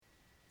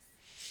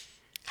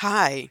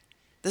Hi,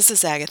 this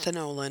is Agatha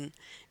Nolan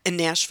in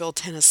Nashville,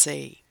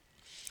 Tennessee.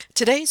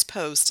 Today's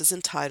post is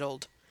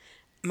entitled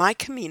My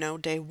Camino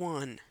Day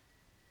 1: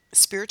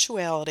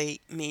 Spirituality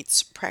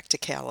Meets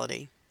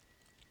Practicality.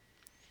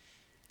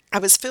 I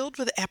was filled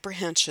with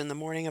apprehension the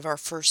morning of our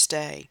first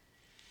day.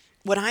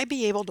 Would I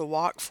be able to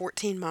walk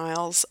 14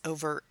 miles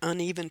over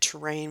uneven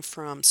terrain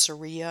from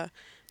Soria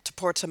to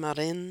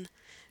Portamarin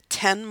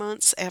 10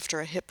 months after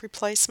a hip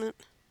replacement?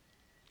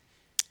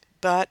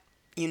 But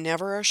you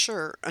never are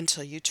sure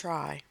until you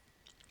try.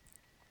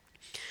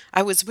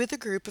 I was with a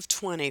group of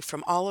 20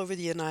 from all over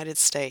the United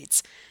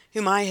States,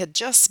 whom I had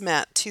just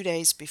met 2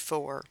 days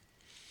before.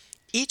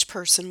 Each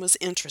person was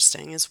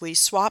interesting as we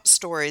swapped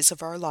stories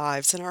of our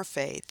lives and our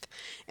faith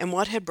and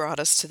what had brought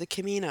us to the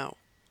Camino,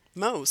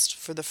 most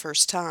for the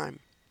first time.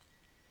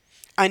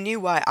 I knew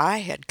why I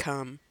had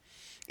come.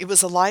 It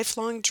was a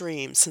lifelong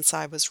dream since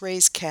I was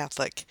raised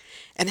Catholic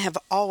and have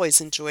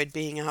always enjoyed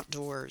being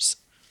outdoors.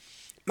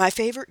 My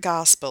favorite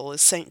gospel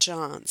is St.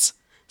 John's,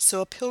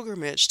 so a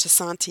pilgrimage to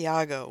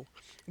Santiago,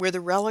 where the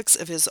relics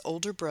of his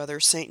older brother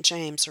St.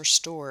 James are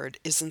stored,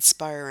 is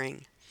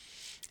inspiring.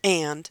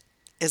 And,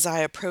 as I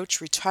approach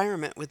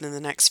retirement within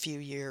the next few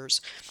years,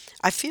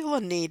 I feel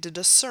a need to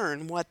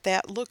discern what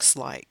that looks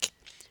like,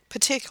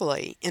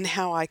 particularly in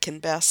how I can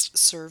best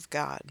serve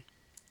God.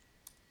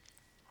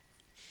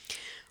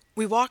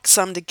 We walked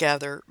some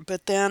together,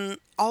 but then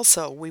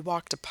also we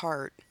walked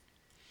apart.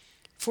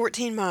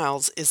 14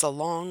 miles is a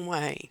long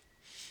way,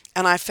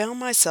 and I found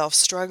myself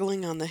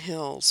struggling on the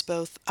hills,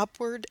 both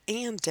upward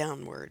and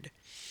downward.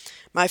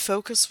 My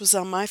focus was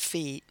on my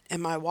feet and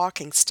my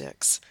walking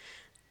sticks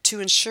to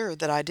ensure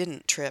that I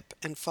didn't trip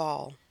and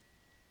fall.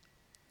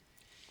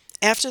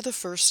 After the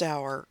first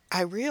hour,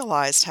 I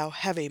realized how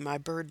heavy my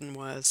burden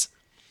was.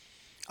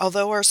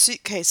 Although our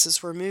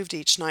suitcases were moved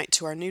each night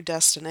to our new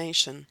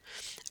destination,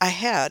 I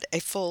had a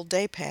full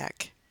day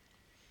pack.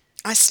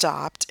 I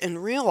stopped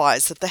and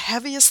realized that the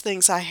heaviest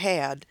things I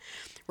had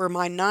were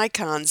my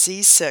Nikon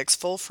Z6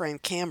 full-frame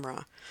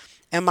camera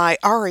and my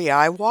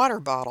REI water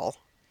bottle.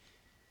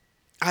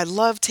 I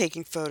loved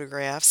taking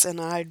photographs,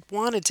 and I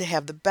wanted to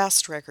have the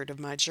best record of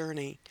my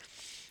journey.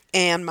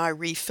 And my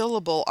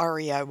refillable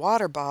REI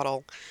water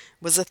bottle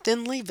was a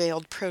thinly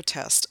veiled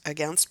protest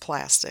against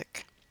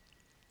plastic.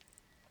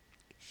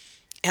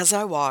 As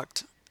I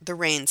walked, the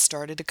rain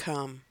started to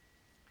come.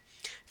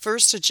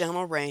 First a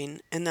gentle rain,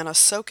 and then a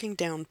soaking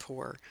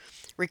downpour,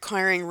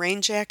 requiring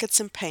rain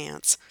jackets and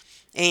pants,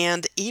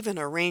 and even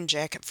a rain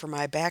jacket for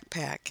my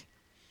backpack.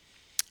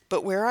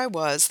 But where I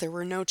was, there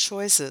were no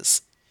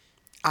choices.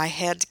 I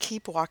had to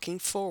keep walking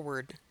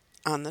forward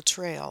on the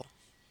trail.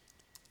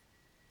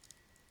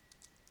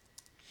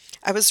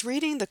 I was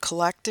reading the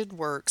collected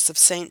works of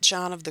St.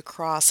 John of the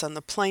Cross on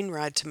the plane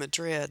ride to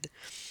Madrid,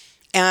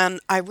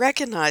 and I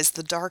recognized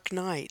the dark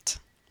night.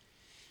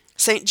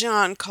 St.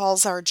 John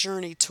calls our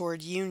journey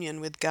toward union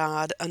with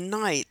God a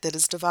night that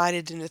is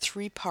divided into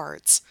three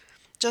parts,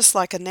 just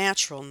like a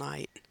natural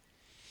night.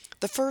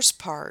 The first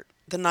part,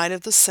 the night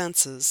of the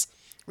senses,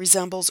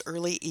 resembles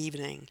early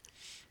evening,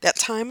 that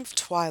time of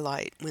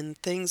twilight when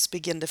things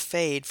begin to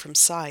fade from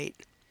sight.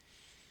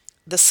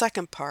 The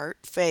second part,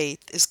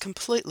 faith, is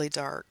completely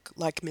dark,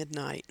 like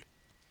midnight.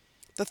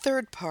 The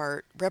third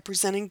part,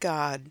 representing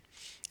God,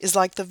 is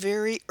like the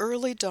very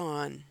early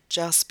dawn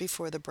just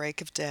before the break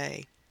of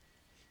day.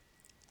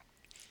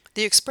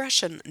 The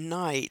expression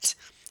night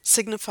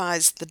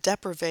signifies the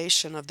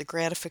deprivation of the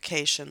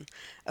gratification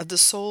of the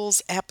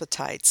soul's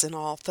appetites in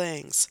all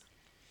things.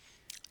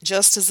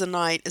 Just as the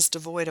night is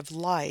devoid of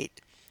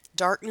light,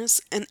 darkness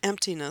and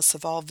emptiness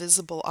of all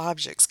visible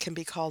objects can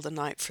be called a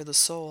night for the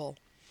soul.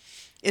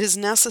 It is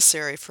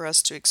necessary for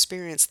us to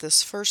experience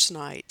this first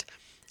night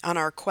on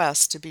our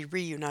quest to be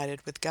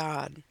reunited with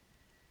God.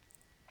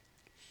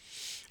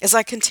 As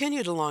I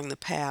continued along the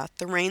path,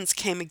 the rains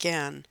came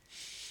again,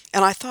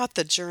 and I thought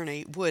the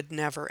journey would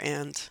never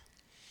end.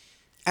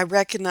 I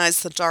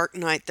recognized the dark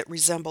night that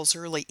resembles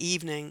early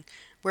evening,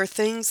 where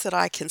things that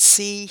I can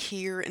see,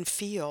 hear, and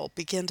feel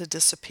begin to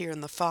disappear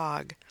in the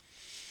fog.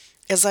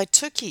 As I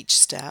took each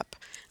step,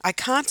 I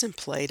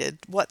contemplated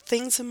what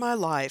things in my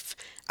life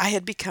I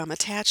had become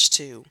attached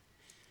to.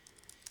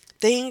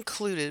 They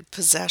included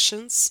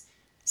possessions,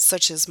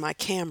 such as my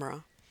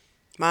camera,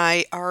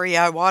 my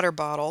REI water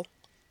bottle,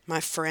 my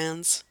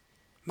friends,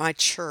 my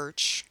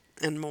church,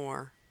 and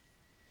more.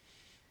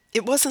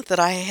 It wasn't that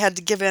I had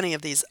to give any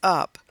of these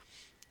up,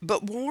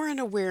 but more an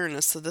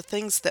awareness of the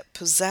things that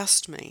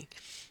possessed me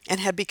and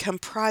had become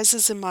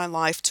prizes in my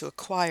life to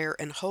acquire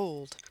and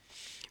hold,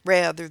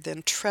 rather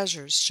than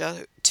treasures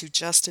to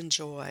just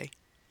enjoy.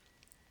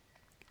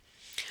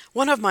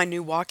 One of my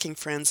new walking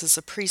friends is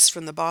a priest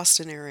from the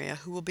Boston area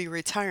who will be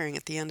retiring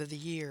at the end of the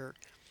year.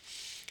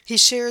 He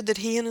shared that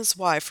he and his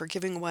wife are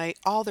giving away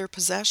all their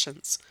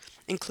possessions,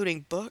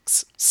 including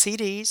books,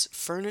 CDs,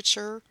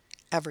 furniture,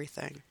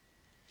 everything.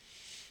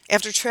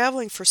 After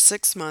traveling for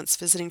 6 months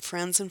visiting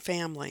friends and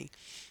family,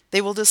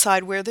 they will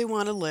decide where they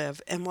want to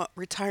live and what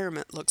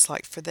retirement looks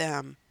like for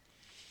them.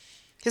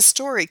 His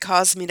story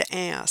caused me to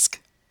ask,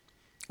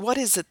 What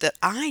is it that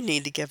I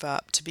need to give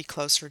up to be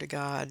closer to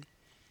God?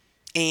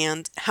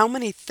 And how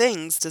many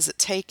things does it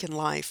take in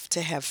life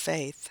to have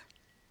faith?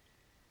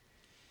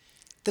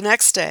 The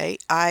next day,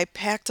 I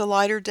packed a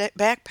lighter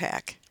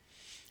backpack.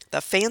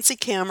 The fancy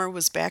camera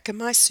was back in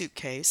my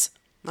suitcase.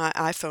 My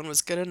iPhone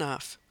was good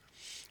enough.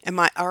 And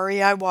my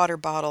REI water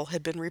bottle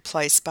had been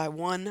replaced by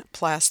one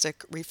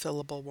plastic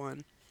refillable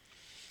one.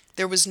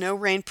 There was no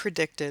rain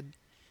predicted,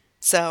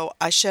 so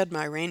I shed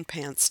my rain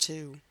pants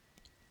too.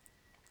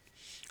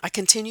 I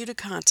continue to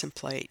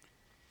contemplate.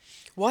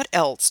 What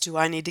else do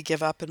I need to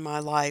give up in my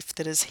life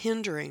that is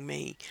hindering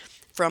me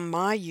from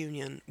my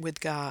union with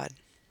God?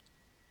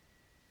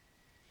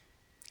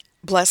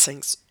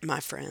 Blessings, my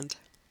friend.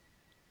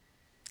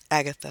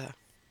 Agatha.